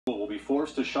Will be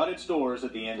forced to shut its doors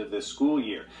at the end of this school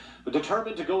year. But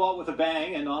determined to go out with a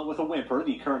bang and not with a whimper,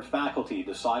 the current faculty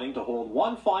deciding to hold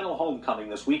one final homecoming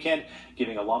this weekend,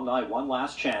 giving alumni one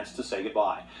last chance to say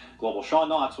goodbye. Global Sean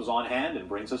Knox was on hand and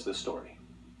brings us this story.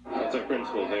 That's our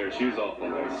principal there. She was awful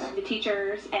nice. The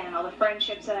teachers and all the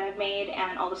friendships that I've made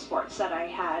and all the sports that I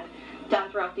had done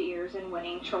throughout the years and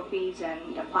winning trophies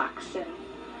and plaques and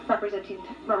representing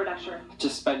Robert Usher.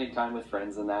 Just spending time with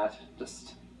friends and that,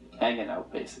 just hanging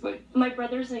out basically. My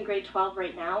brother's in grade 12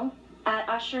 right now at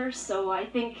Usher, so I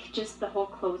think just the whole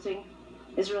closing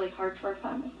is really hard for our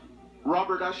family.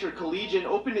 Robert Usher Collegiate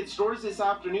opened its doors this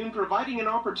afternoon, providing an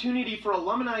opportunity for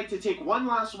alumni to take one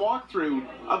last walkthrough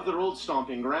of their old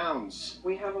stomping grounds.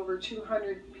 We have over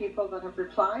 200 people that have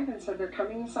replied and said they're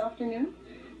coming this afternoon,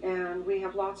 and we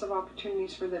have lots of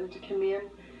opportunities for them to come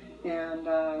in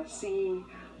and see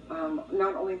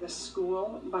not only the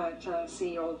school, but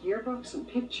see old yearbooks and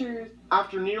pictures.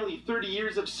 After nearly 30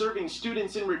 years of serving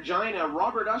students in Regina,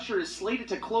 Robert Usher is slated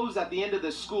to close at the end of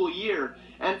the school year,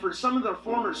 and for some of their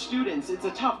former students, it's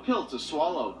a tough pill to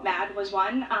swallow. Mad was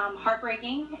one,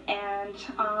 heartbreaking, and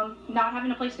not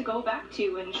having a place to go back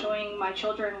to, and showing my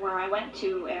children where I went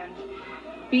to, and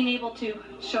being able to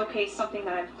showcase something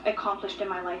that I've accomplished in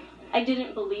my life. I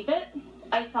didn't believe it.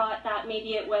 I thought that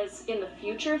maybe it was in the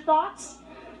future thoughts.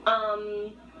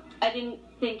 I didn't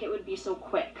think it would be so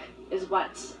quick, is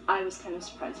what I was kind of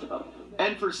surprised about.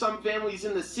 And for some families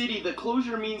in the city, the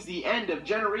closure means the end of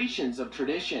generations of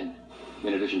tradition.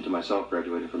 In addition to myself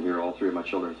graduating from here, all three of my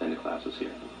children attended classes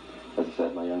here. As I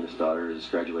said, my youngest daughter is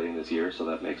graduating this year, so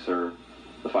that makes her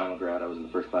the final grad. I was in the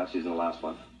first class, she's in the last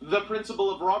one. The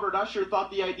principal of Robert Usher thought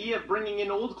the idea of bringing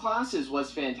in old classes was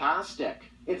fantastic.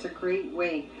 It's a great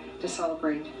way to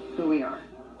celebrate who we are.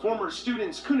 Former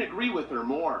students couldn't agree with her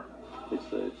more.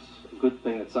 It's a good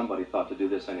thing that somebody thought to do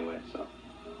this anyway, so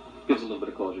it gives a little bit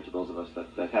of closure to those of us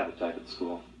that had a type at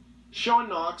school. Sean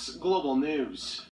Knox, Global News.